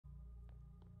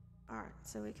Alright,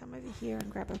 so we come over here and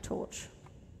grab a torch.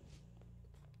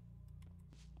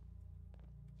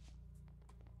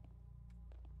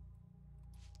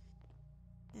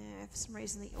 Yeah, for some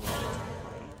reason the audio doesn't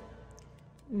play.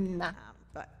 Nah.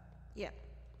 But, yeah.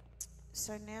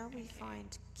 So now we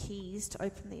find keys to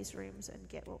open these rooms and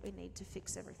get what we need to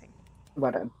fix everything.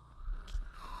 Whatever.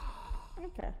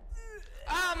 Okay.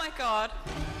 Oh my god.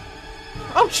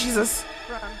 Oh, Jesus.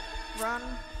 Run. Run.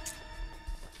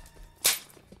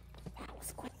 That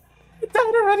was quick. It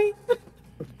died already.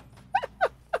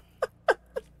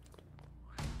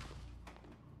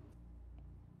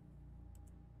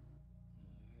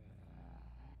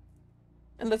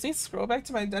 And lets me scroll back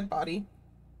to my dead body.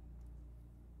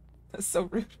 That's so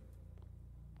rude.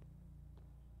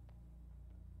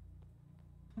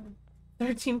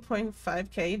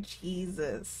 13.5k,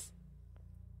 Jesus.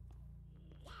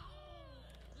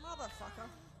 Motherfucker.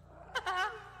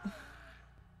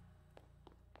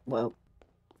 Well.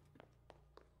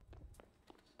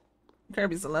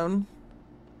 Kirby's alone.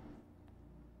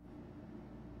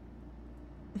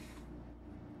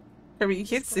 Kirby, you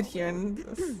can't sit here and...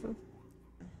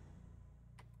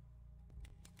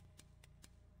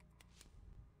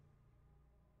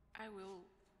 I will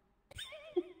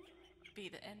be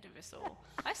the end of us all.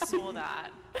 I saw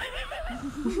that.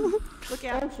 Look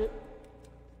out. Oh shit.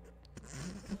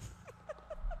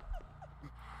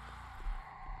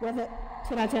 Worth it.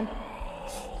 10 out of 10.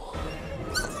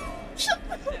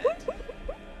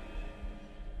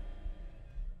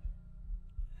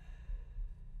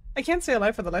 I can't stay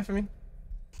alive for the life of me.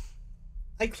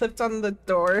 I clipped on the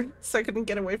door so I couldn't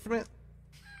get away from it.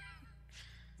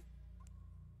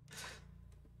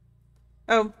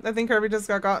 Oh, I think Kirby just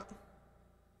got.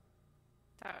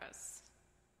 That was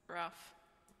rough.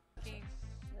 Okay.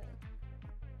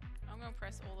 I'm gonna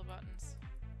press all the buttons.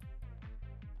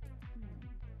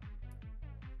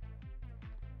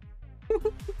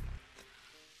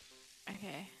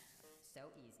 Okay. So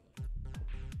easy.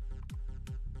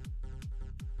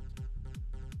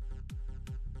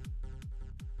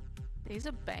 These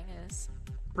are bangers.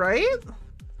 Right?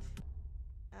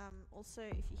 Also,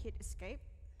 if you hit escape,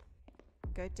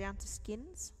 go down to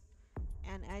skins,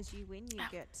 and as you win, you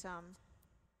get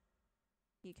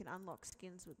you can unlock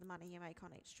skins with the money you make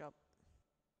on each job.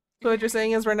 So what you're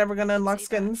saying is we're never gonna unlock See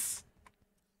that? skins.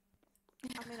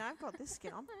 I mean, I've got this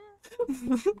skin on.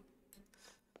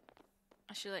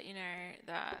 I should let you know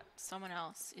that someone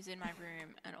else is in my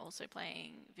room and also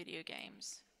playing video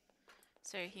games.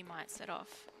 So he might set off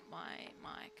my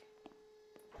mic.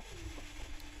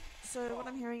 So what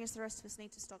I'm hearing is the rest of us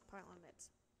need to stockpile on meds.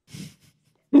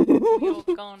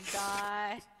 You're gonna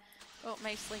die. Well,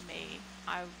 mostly me.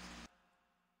 And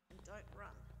don't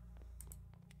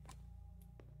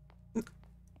run.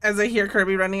 As I hear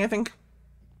Kirby running, I think.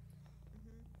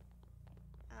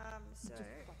 So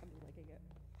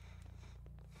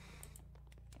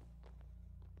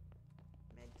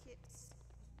medkits.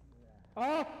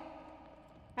 Oh!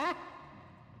 Ah!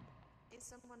 Is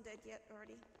someone dead yet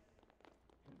already?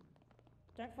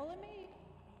 Don't follow me.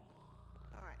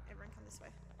 Alright, everyone come this way.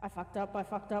 I fucked up, I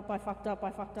fucked up, I fucked up,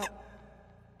 I fucked up.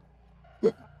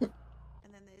 And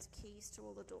then there's keys to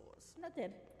all the doors. I'm not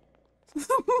dead.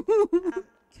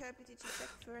 Kirby, did you check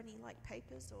for any like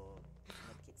papers or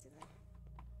medkits in there?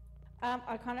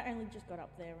 I kind of only just got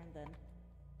up there and then...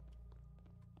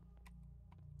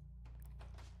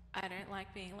 I don't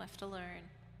like being left alone.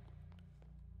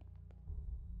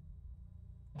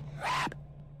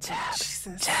 Tap.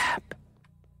 Jesus. Tap.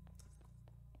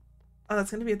 Oh,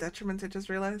 that's gonna be a detriment, I just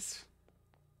realized.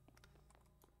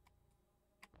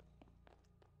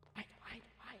 Hide.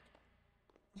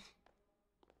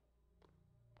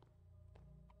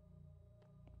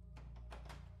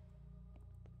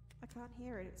 I can't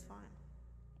hear it, it's fine.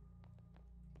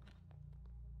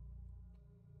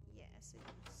 Yeah, so you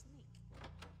can sneak.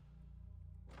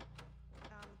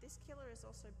 This killer is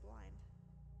also blind.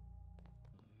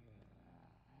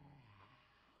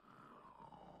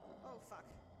 Oh, fuck.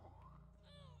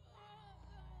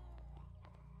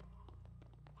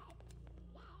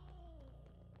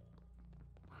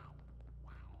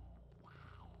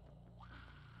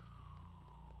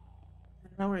 I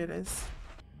don't know where it is.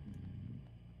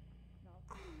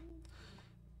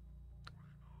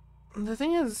 The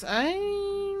thing is,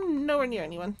 I'm nowhere near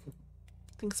anyone. I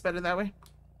think it's better that way.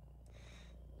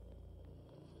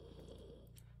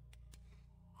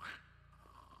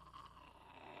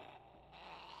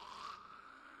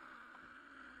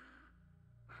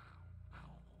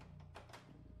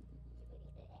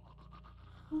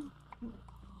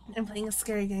 I'm playing a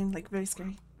scary game, like very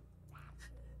scary.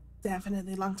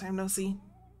 Definitely long time no see.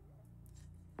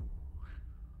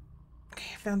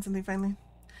 found something finally.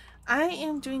 I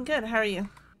am doing good. How are you?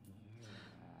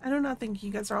 I do not think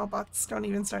you guys are all bots. Don't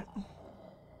even start.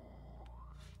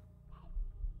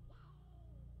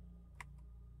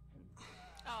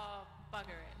 Oh,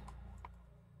 bugger it.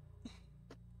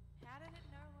 How did it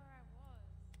know where I was?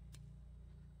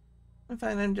 I'm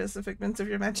fine. I'm just a figment of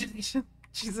your imagination.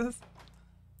 Jesus.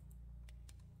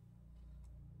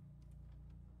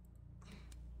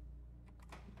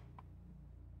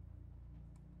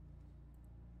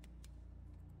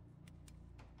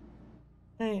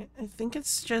 I think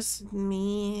it's just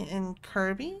me and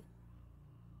Kirby.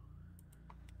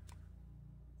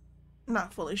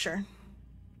 Not fully sure.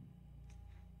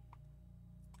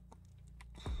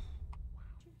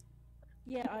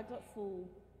 Yeah, I got full.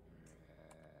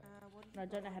 What did And I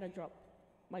don't know how to drop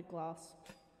my glass.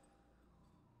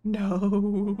 No.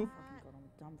 Fucking god, I'm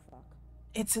a dumb fuck.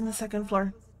 It's in the second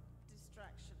floor. It was a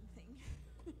distraction thing.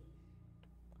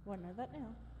 Well, I know that now.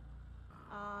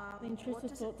 The What intrusive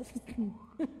does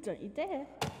thought, don't you dare.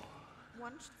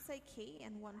 one should say key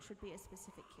and one should be a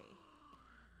specific key.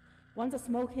 One's a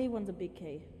small key, one's a big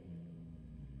key.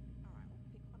 Alright,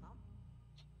 we'll pick one up.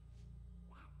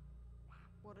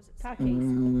 What does it Car say?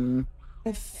 keys.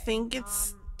 I think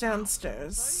it's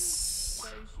downstairs.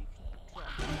 Those you can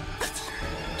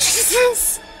drop.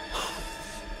 Jesus!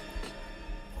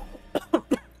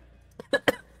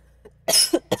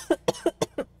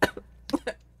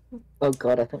 Oh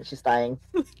god, I think she's dying.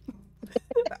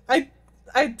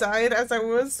 I died as I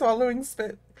was swallowing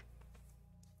spit.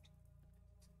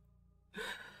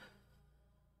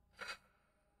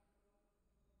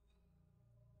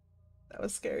 That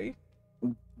was scary.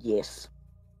 Yes.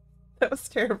 That was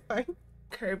terrifying.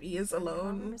 Kirby is One room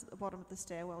alone. is at the bottom of the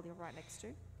stairwell you're right next to.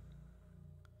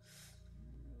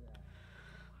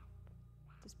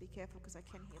 Just be careful because I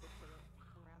can hear the killer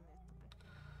around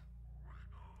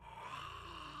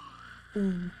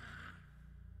there.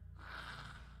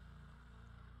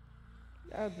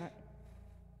 Oh no.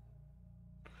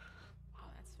 Oh,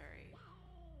 that's very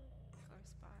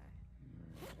close by.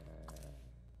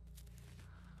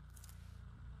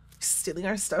 Stealing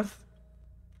our stuff.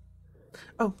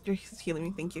 Oh, you're healing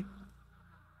me. Thank you.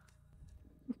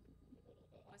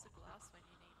 Where's a glass when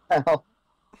you need one? Ow.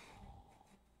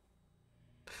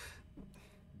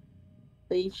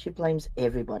 See, she blames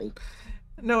everybody.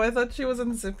 No, I thought she was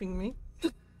unzipping me.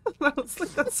 I was like,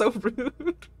 that's so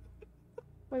rude.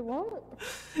 Wait, what?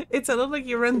 It sounded like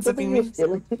you were She unzipping you're me.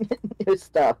 stealing your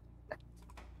stuff.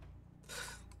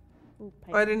 Ooh,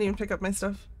 Oh, I didn't even pick up my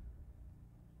stuff.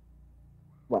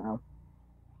 Wow.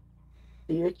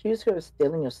 Do you accuse her of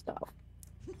stealing your stuff?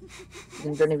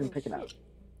 You don't even pick it up.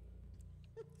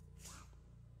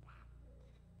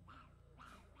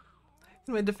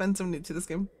 In my defense, I'm new to this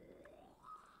game.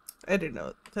 I didn't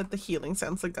know that the healing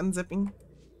sounds like unzipping.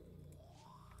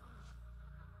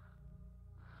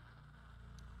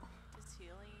 Does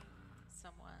healing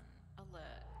someone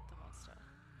alert the monster?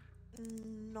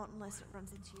 Not unless it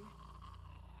runs into you.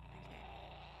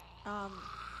 Okay.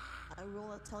 I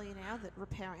will tell you now that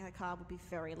repairing the car would be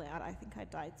very loud. I think I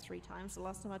died 3 times the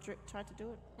last time I tried to do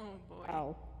it. Oh boy.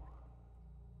 Ow.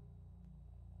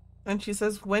 And she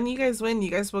says, when you guys win,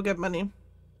 you guys will get money.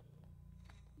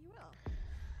 You will.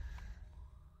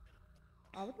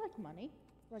 I would like money.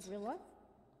 Like real life.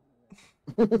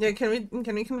 Yeah,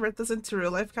 can we convert this into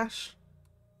real life cash?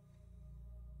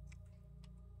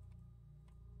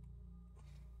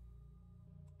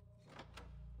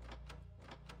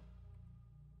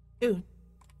 Ew.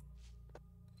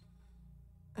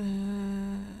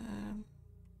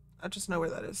 I just know where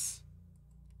that is.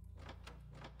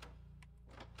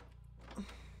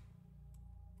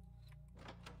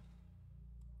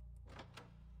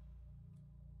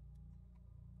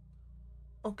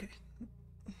 Okay.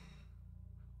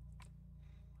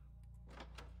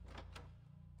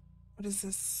 What is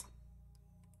this?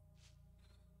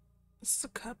 This is a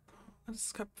cup. What is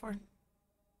this cup for?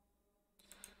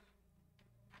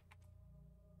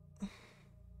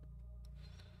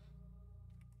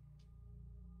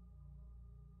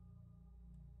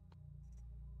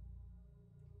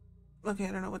 Okay,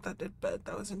 I don't know what that did, but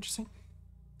that was interesting.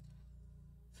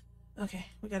 Okay,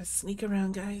 we gotta sneak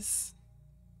around, guys.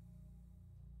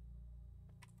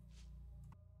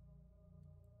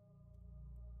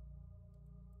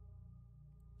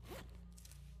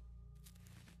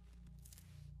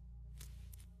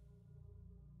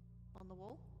 On the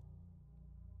wall?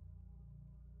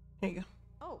 Here you go.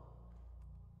 Oh.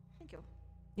 Thank you.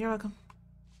 You're welcome.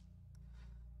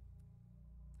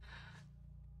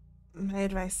 My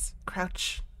advice,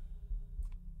 crouch.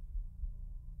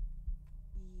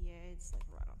 Yeah, it's like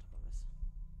right on top of us.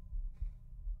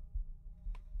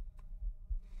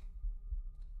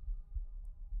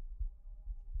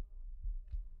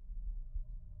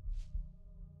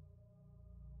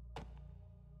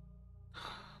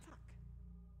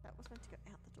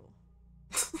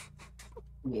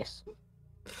 Yes.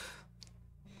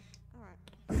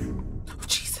 Alright. Oh,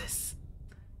 Jesus.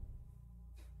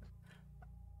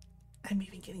 I'm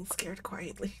even getting scared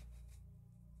quietly.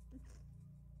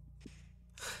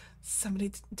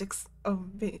 Somebody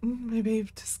my babe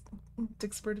just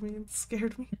dick-spurted me and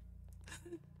scared me.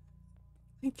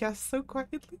 I guess so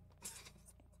quietly.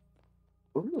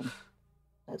 Ooh.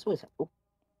 That's always helpful.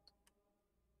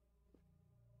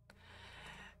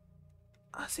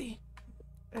 Ozzy.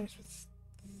 I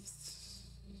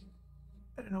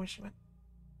don't know where she went.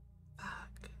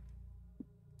 Fuck.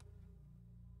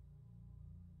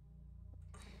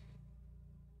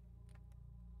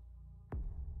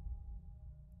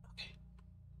 Okay.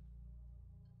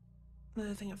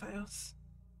 Another thing of files.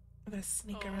 I'm gonna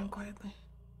sneak around quietly.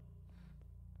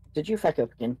 Did you fuck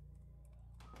up again?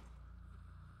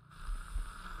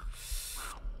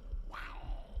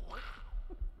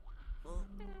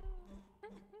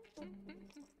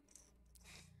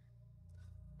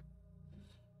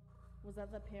 Was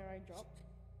that the pair I dropped?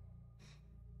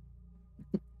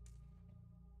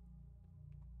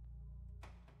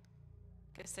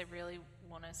 Guess they really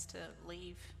want us to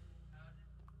leave.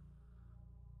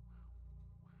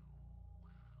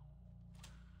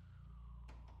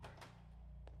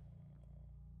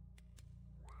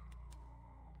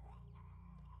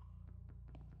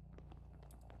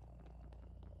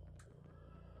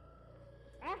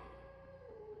 Ah!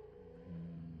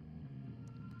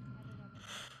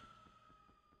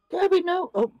 Gabby,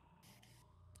 no. Oh.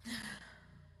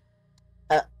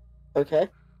 Okay.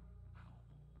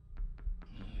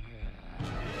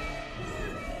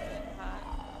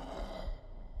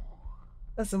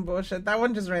 That's some bullshit. That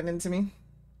one just ran into me.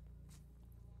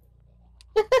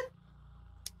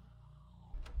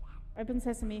 Open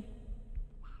sesame.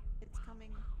 It's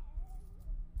coming.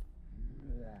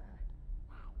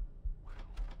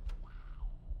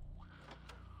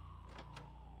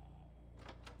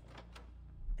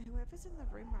 Whoever's in the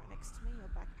room right next to me, your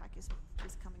backpack is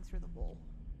coming through the wall.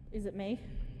 Is it me?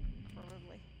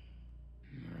 Probably.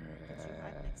 Did you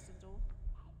hide next to the door?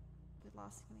 The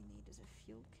last thing we need is a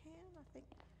fuel can, I think.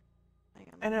 Hang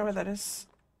on, I know where that is.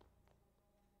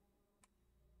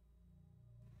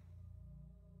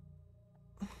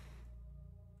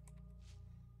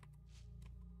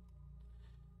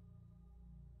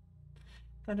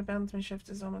 Gotta bounce, my shift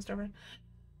is almost over.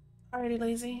 Alrighty,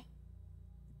 Lazy.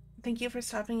 Thank you for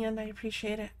stopping in. I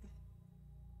appreciate it.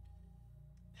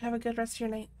 Have a good rest of your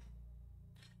night.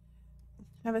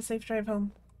 Have a safe drive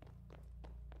home.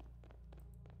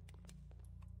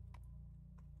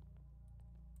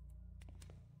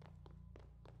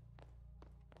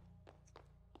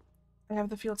 I have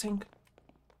the fuel tank.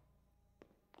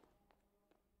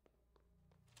 I'm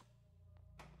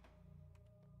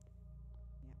just gonna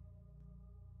quickly look for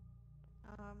the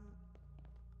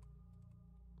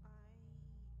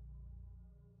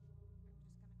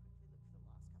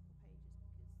last couple pages because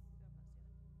I've not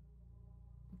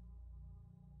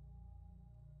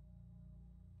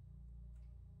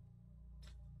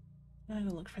seen it. I'm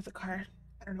gonna look for the car.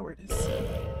 I don't know where it is.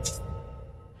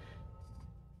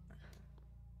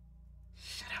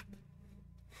 Shut up.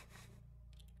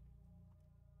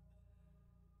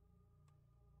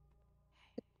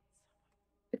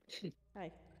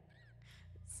 Hey.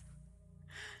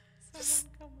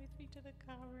 Someone come with me to the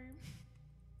car room.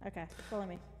 Okay, follow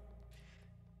me.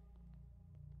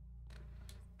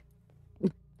 I'm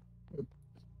gonna lose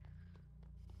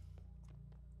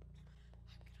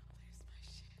my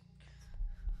shit.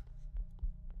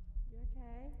 You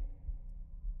okay?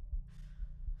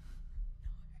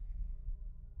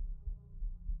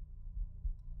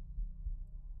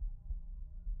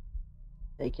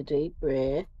 Take a deep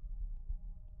breath.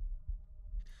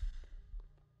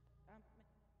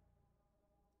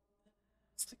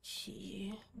 It's the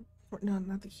key. No,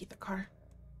 not the key, the car.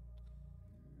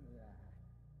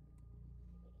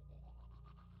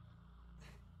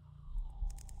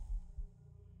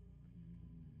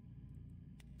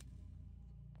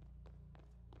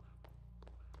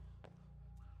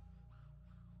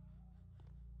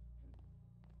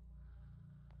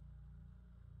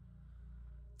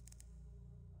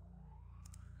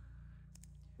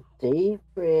 Deep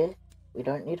breath. We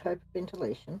don't need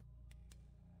hyperventilation.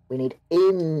 We need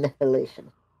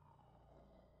inhalation.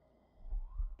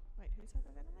 Wait, who's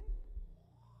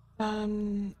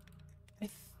hyperventilating? I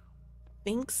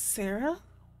think Sarah?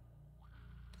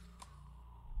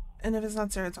 And if it's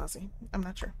not Sarah, it's Ozzy. I'm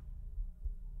not sure.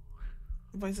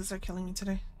 Voices are killing me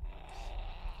today.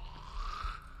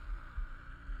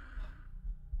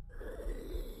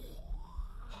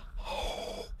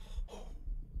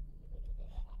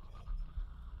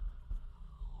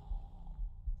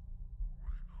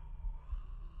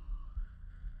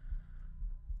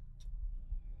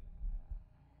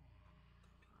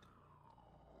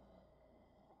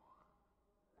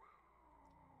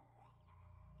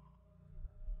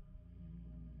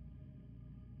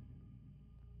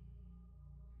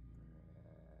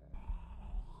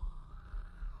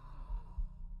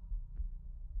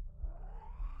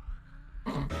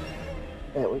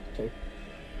 Yeah, it works too.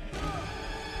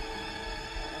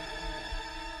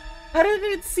 How did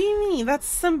it see me? That's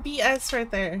some BS right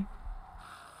there.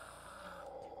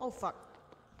 Oh fuck.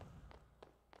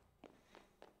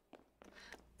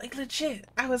 Like legit,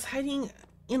 I was hiding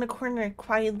in a corner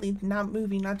quietly, not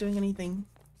moving, not doing anything.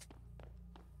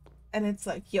 And it's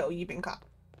like, yo, you've been caught.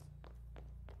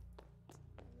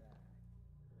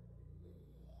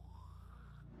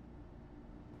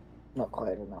 Not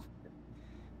quiet enough.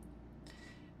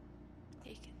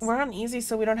 He can We're see. on easy,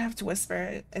 so we don't have to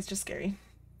whisper. It's just scary.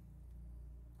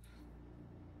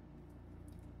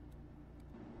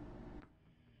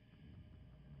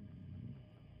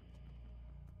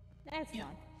 That's Yeah.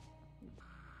 fine.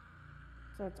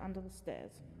 So it's under the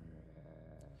stairs.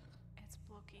 It's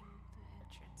blocking the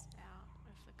entrance out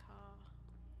of the car.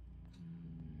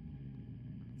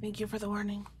 Thank you for the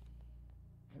warning.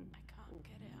 I can't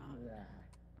get out.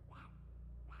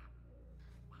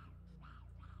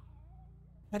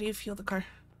 How do you feel the car?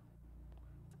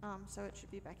 So it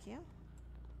should be back here.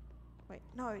 Wait,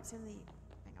 no, it's in the.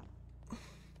 Hang on.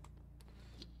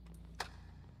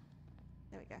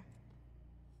 There we go.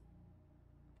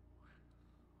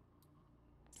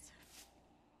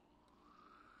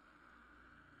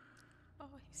 Oh,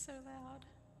 he's so loud.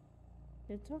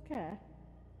 It's okay.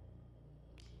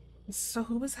 So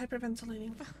who was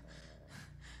hyperventilating?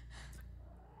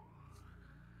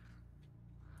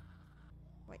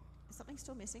 Wait, is something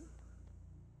still missing?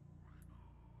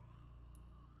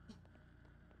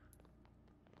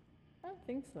 I don't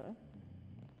think so.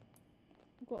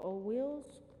 I've got all wheels.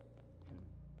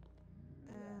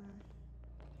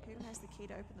 Who has the key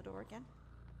to open the door again?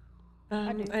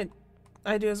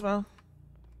 I do as well.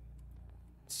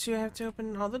 Do you have to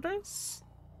open all the doors?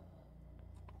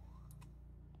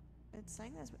 It's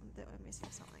saying that we're missing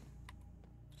something,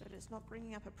 but it's not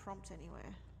bringing up a prompt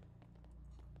anywhere.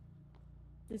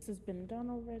 This has been done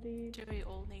already. Do we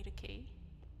all need a key?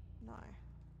 No.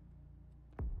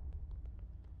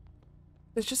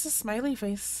 There's just a smiley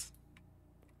face.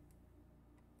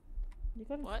 You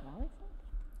got a What? smiley face?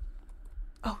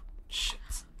 Oh, shit.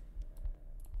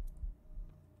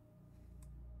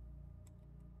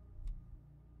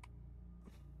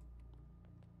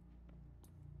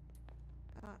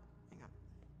 Hang on.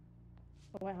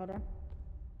 Oh wait, hold on.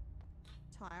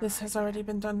 Tire. This has already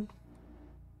been done.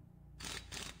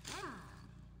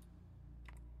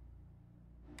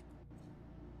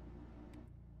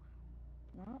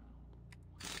 No.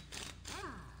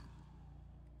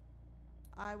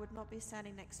 I would not be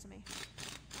standing next to me.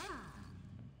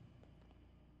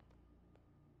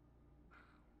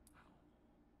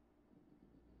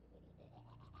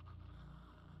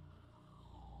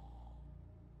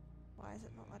 Why is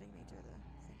it not letting me do the thing?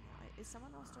 Is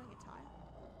someone else doing a tire?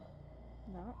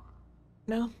 No.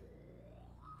 No?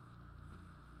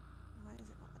 Why is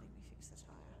it not letting me fix the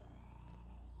tire?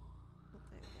 Oh,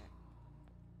 there we go.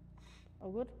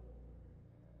 All good?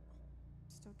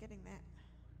 Still getting that.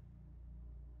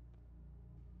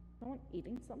 Someone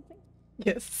eating something?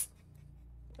 Yes.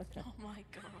 Okay. Oh my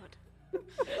god.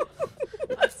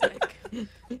 I was like,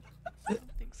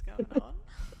 something's going on.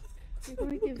 You're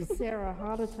gonna give Sarah a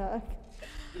heart attack.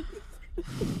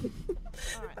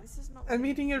 Alright, this is not. I'm letting me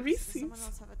eating a fix- Does Reese's. someone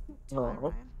else have a tire, Oh.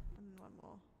 Ryan? And one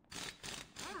more.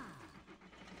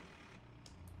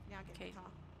 Now get Okay. the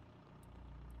car.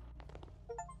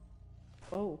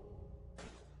 Oh.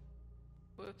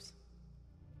 Whoops.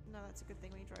 No, that's a good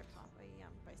thing we drove past. We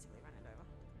basically ran it over.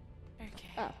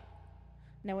 Okay. Ah.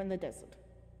 Now in the desert.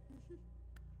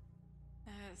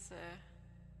 That's a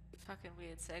fucking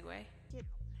weird segue. Get.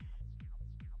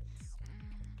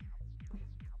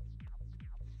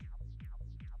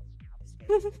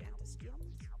 This goes down to skins.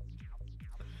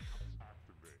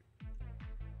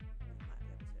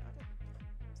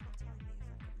 It's not telling me if I've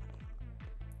got money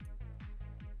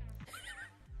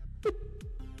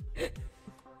or not.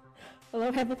 I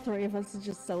love how the three of us are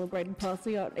just celebrating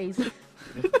passing out easy.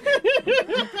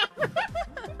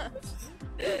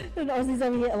 And Ozzy's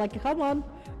over here like, come on.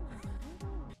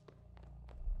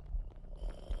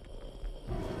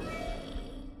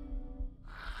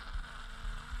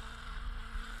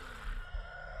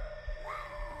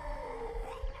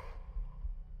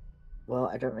 Well,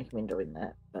 I don't recommend doing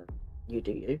that, but you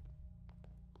do you.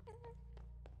 I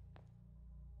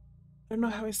don't know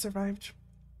how I survived.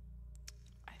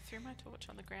 I threw my torch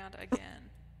on the ground again.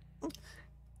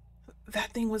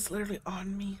 That thing was literally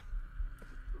on me.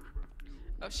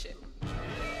 Oh shit.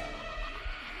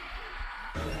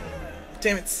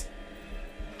 Damn it.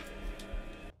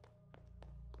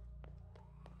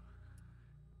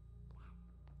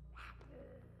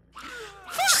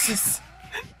 Jesus.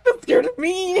 That scared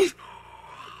me.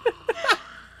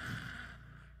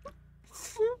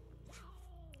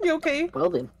 You okay? Well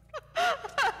then.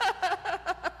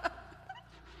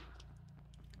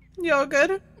 You all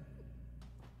good?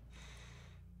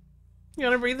 You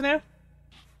wanna breathe now?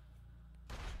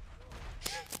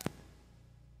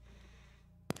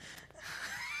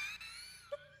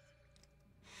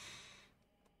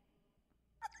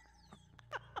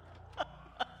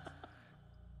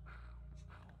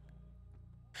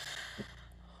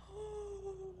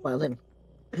 Well then.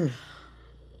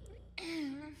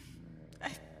 I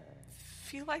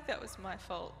feel like that was my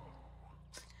fault.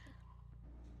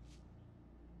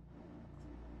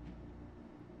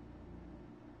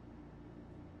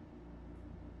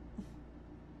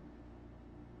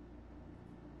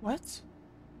 What?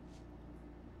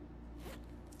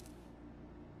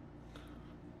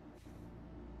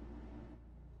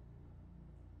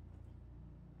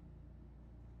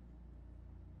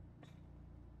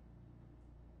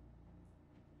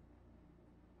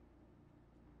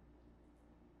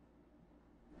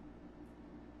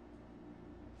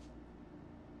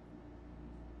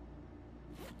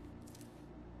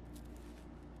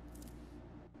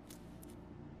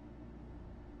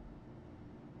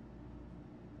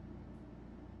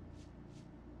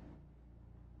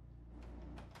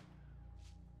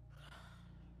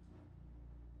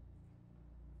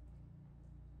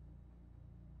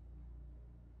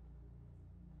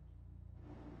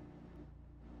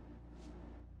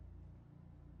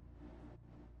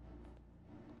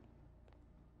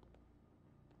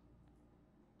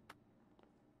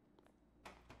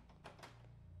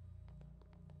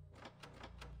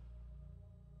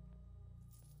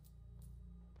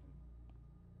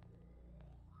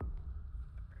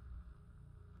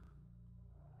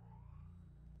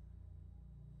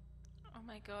 Oh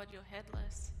my god, you're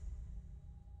headless.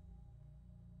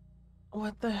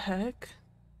 What the heck?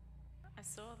 I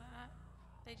saw that.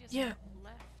 They just Yeah.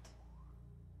 left.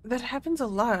 That happens a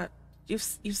lot. You've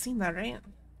seen that, right?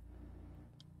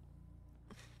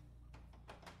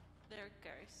 They're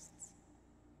ghosts.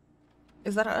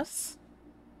 Is that us?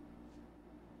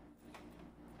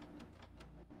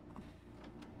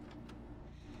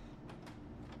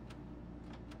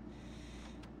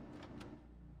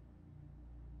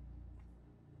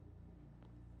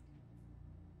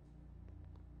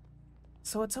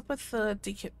 So what's up with the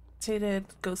decapitated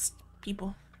ghost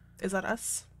people? Is that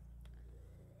us?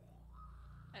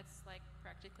 It's like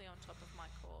practically on top of my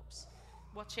corpse.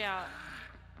 Watch out,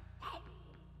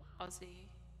 Ozzy.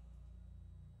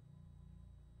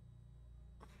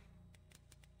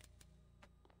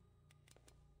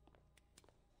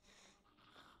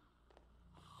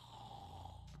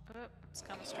 Oh, it's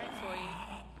coming straight for you.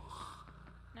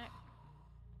 No.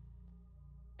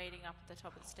 Waiting up at the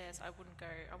top of the stairs. I wouldn't go.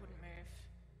 I wouldn't move.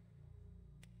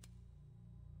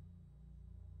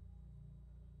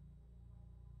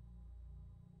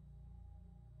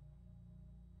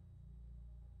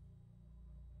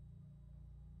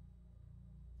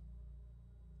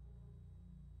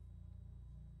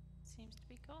 Seems to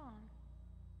be gone.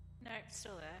 No, it's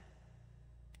still there.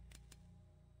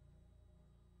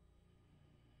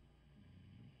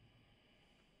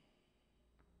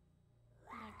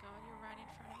 Oh my god, you're right in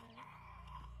front of it.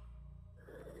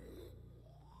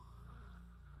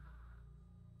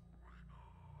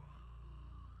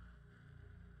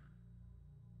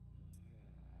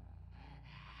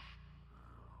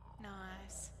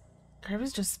 Nice. I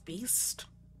was just beast.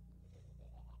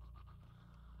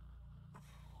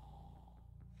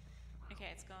 Okay,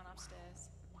 it's gone upstairs.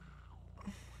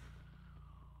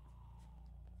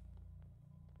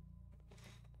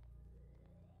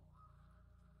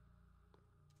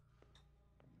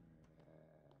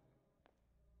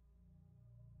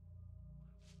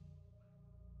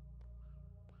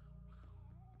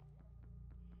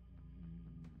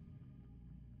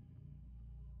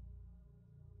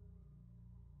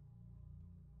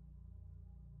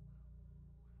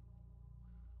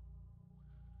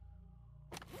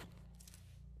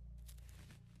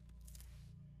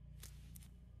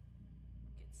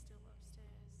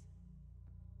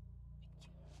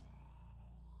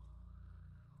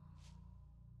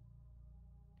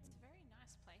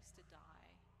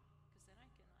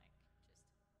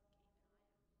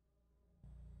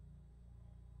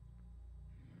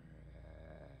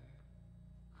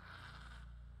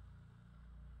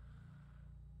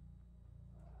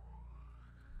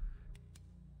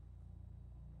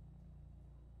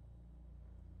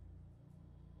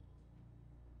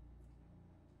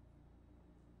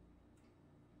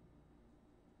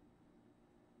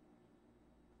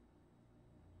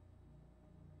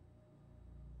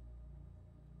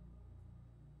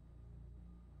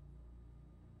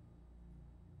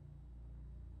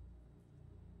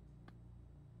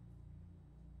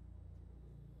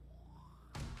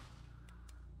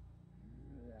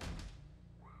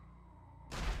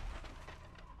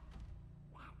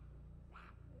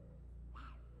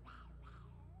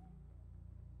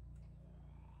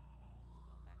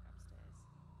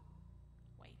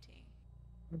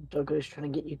 Doggo's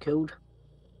trying to get you killed.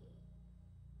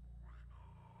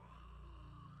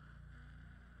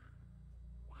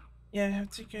 Yeah, I have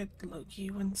to get Loki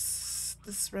once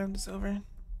this round is over.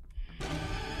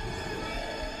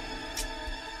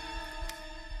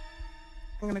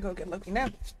 I'm gonna go get Loki now.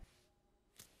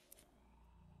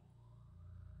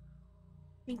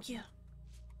 Thank you.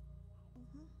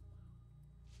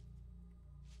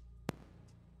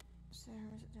 Sarah,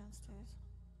 is it downstairs?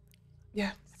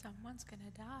 Yeah. Someone's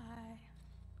gonna die.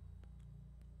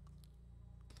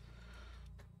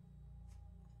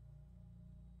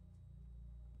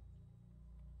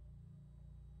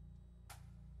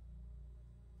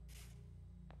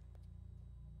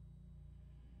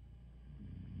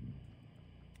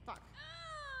 Fuck.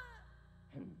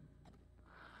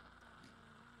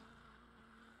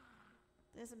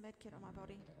 There's a med kit on my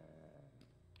body.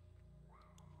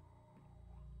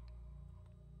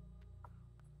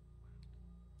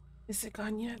 Is it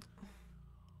gone yet?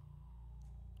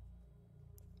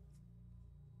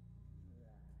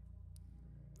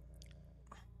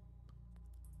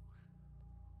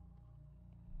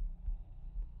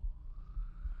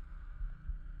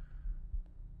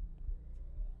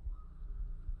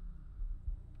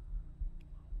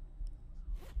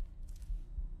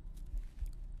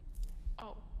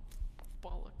 Oh,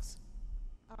 bollocks.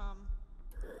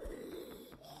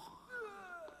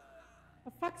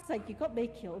 For fuck's sake, you got me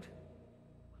killed.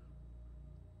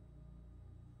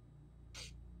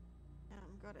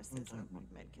 Goddess, there's a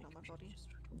med kit on my body. Just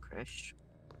fucking crash.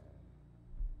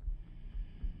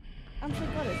 I'm so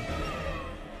goddess.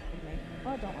 Me.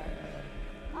 Oh, don't worry.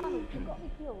 Oh, you got me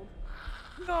killed.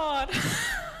 God.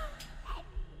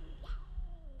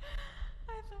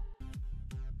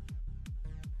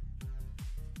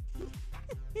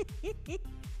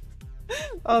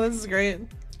 Oh, this is great.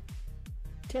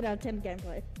 10 out of 10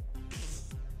 gameplay.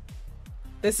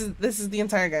 This is the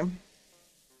entire game.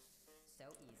 So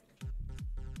easy.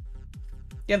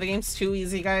 Yeah, the game's too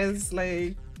easy, guys.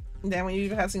 Like, damn, we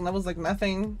even passing levels like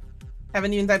nothing.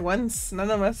 Haven't even died once. None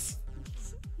of us.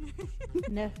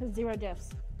 No, 0 deaths.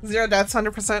 0 deaths,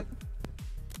 100%.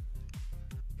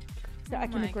 So I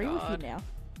can my agree God. with you now.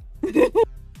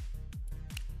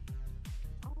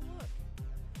 Oh look,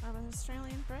 I'm an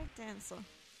Australian breakdancer.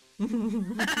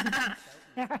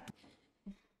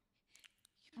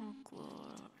 Oh,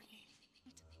 glory.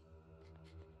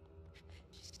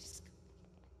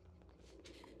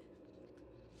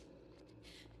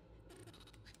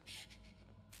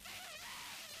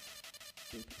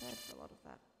 Be prepared for a lot of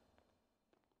that.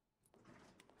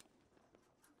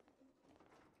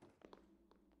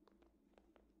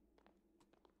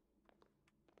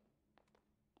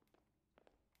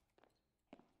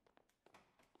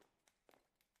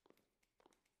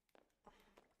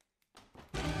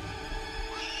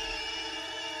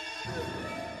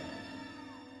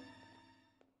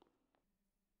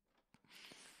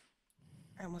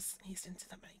 I almost sneezed into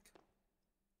the mic.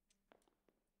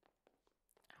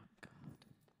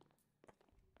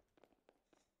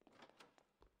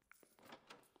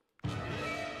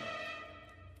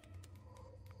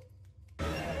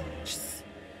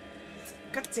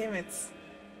 God damn it.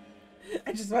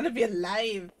 I just want to be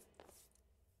alive.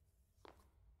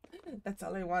 That's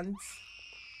all I want.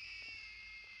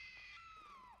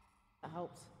 That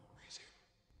helps.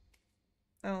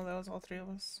 Oh, that was all 3 of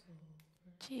us.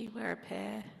 Gee, we're a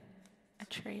pair. A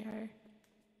trio.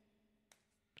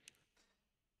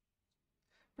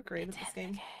 We're great at this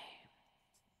game.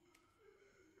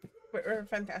 We're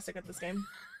fantastic at this game.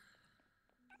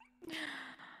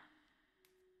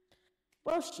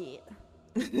 Well, shit.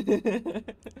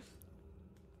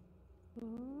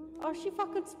 Oh, she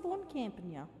fucking spawn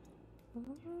camping ya.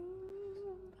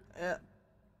 Yeah.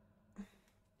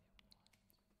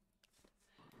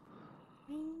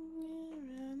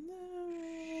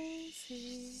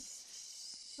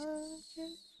 Ashes,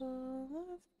 ashes,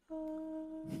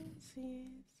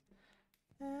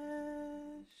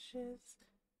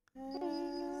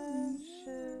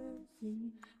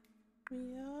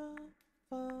 we all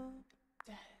fall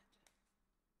dead.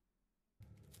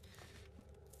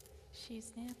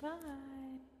 She's nearby.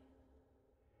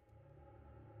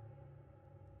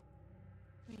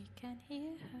 We can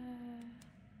hear her.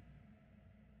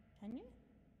 Can you?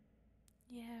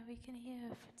 Yeah, we can hear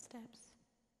her footsteps.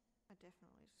 I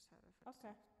definitely just had a footstep.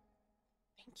 Okay.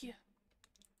 Thank you.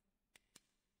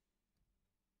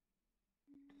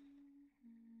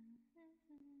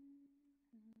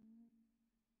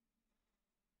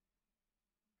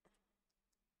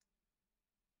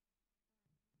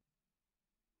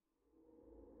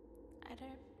 I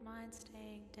don't mind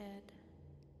staying dead.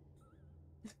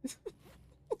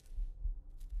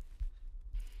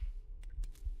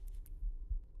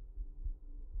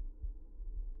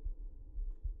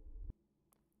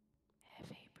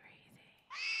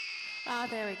 Ah,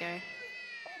 there we go.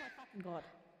 Oh my fucking god.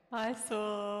 I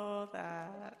saw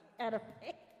that. Out of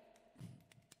bed.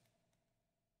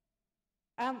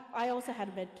 I also had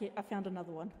a med kit. I found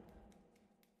another one.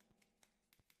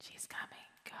 She's coming,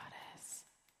 goddess.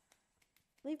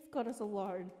 Leave goddess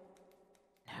alone.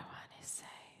 No one is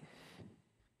safe.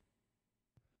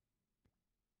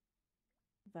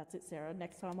 That's it, Sarah.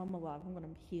 Next time I'm alive, I'm gonna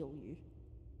heal you.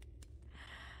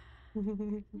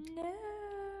 No.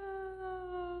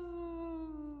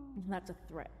 That's a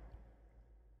threat.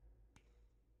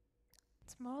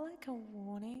 It's more like a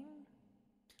warning.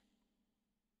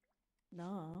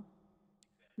 No.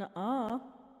 Nuh-uh.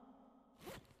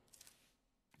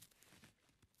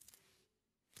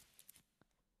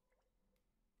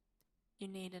 You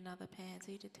need another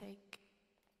pansy to take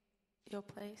your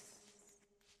place.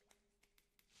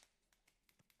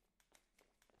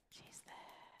 She's there.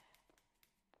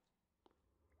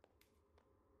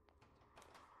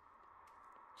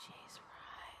 She's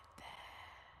right there.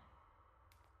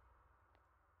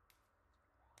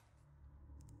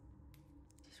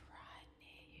 She's right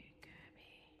near you,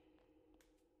 Kirby.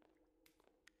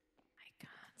 I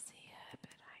can't see her,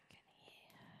 but I can hear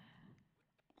her.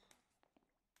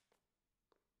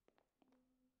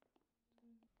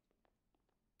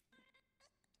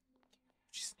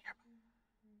 She's nearby.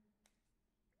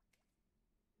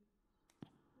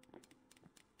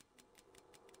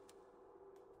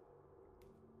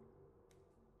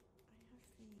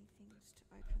 I have the things to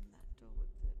open that door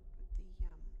with the fuse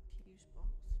box,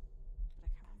 but I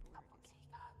can't remember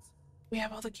where it is. We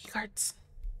have all the key cards.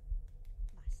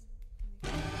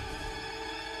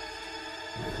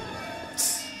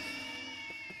 Nice.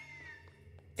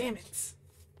 Damn it.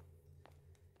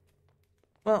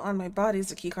 Well, on my body's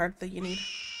the key card that you need.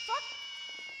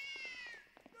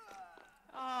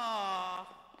 Oh.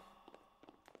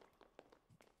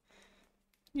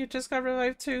 You just got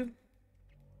revived too.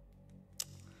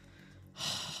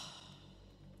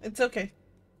 It's okay.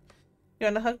 You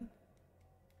want a hug?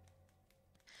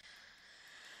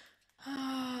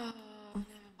 Oh,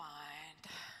 never mind.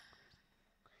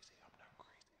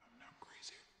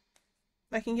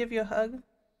 I can give you a hug.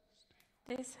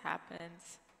 This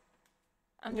happens.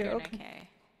 I'm You're doing okay.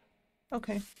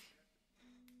 okay. Okay.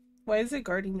 Why is it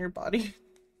guarding your body?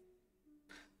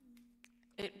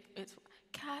 It's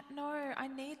cat. No, I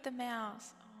need the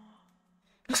mouse.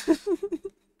 Oh.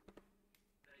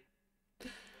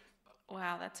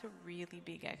 Wow, that's a really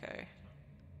big echo.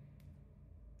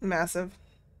 Massive.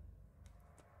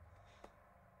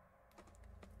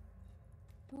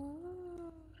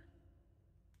 Ooh.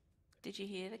 Did you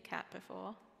hear the cat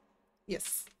before?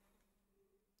 Yes.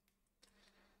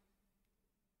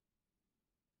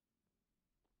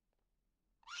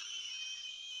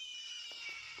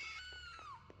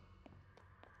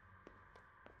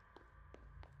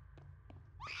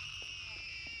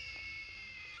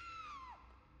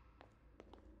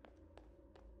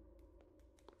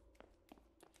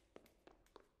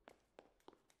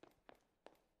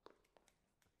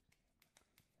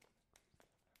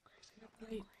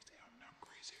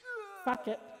 Fuck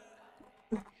it.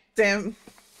 Damn.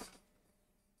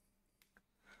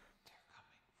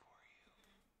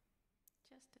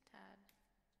 Just a tad.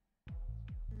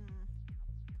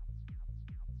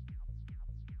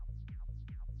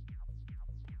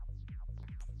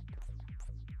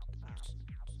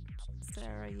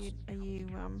 Sarah, have you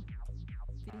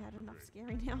had enough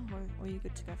scary now, or are you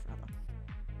good to go for another?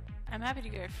 I'm happy to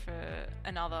go for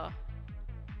another.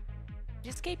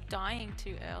 Just keep dying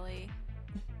too early.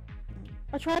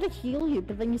 I try to heal you,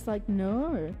 but then he's like,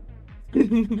 no.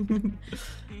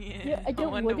 Yeah, I don't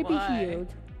wonder want to be why.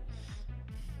 healed.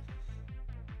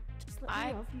 Just let me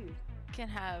I love you. can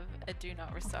have a do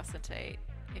not resuscitate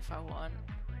if I want.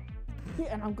 Yeah,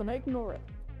 and I'm gonna ignore it.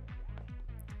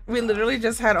 We literally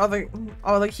just had all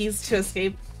the keys to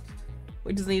escape.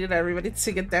 We just needed everybody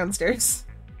to get downstairs.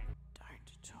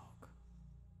 Don't talk.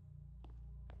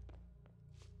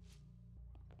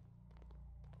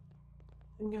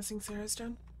 I'm guessing Sarah's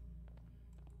done.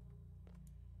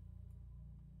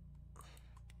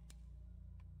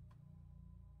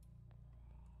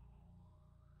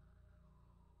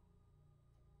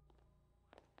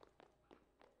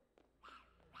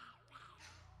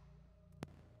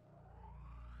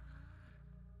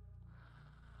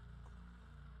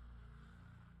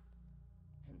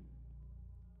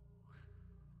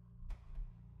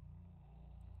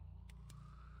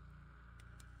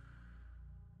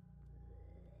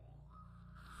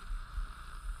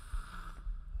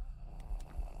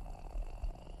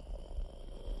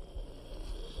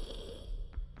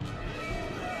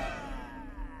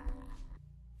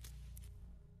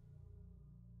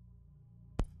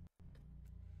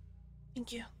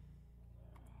 Thank you.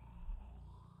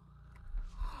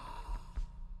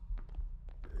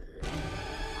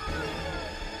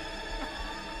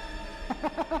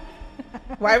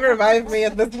 Why revive me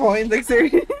at this point? Like,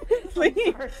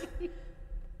 seriously?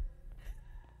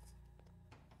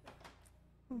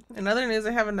 In other news,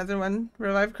 I have another one.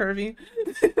 Revive Curvy.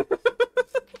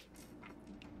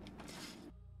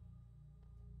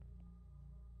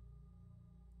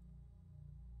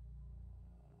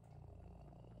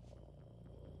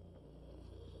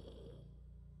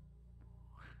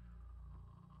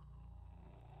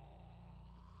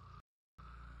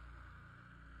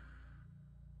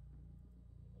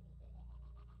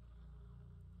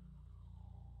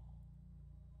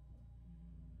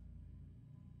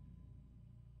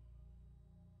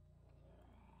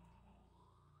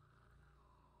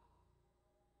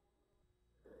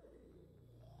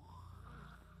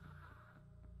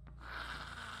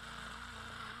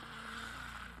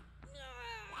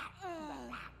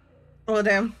 Oh,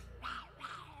 damn.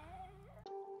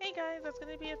 Hey guys, that's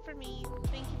gonna be it for me.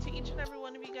 Thank you to each and every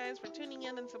one of you guys for tuning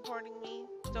in and supporting me.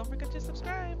 Don't forget to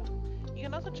subscribe. You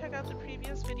can also check out the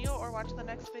previous video or watch the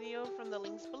next video from the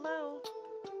links below.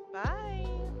 Bye!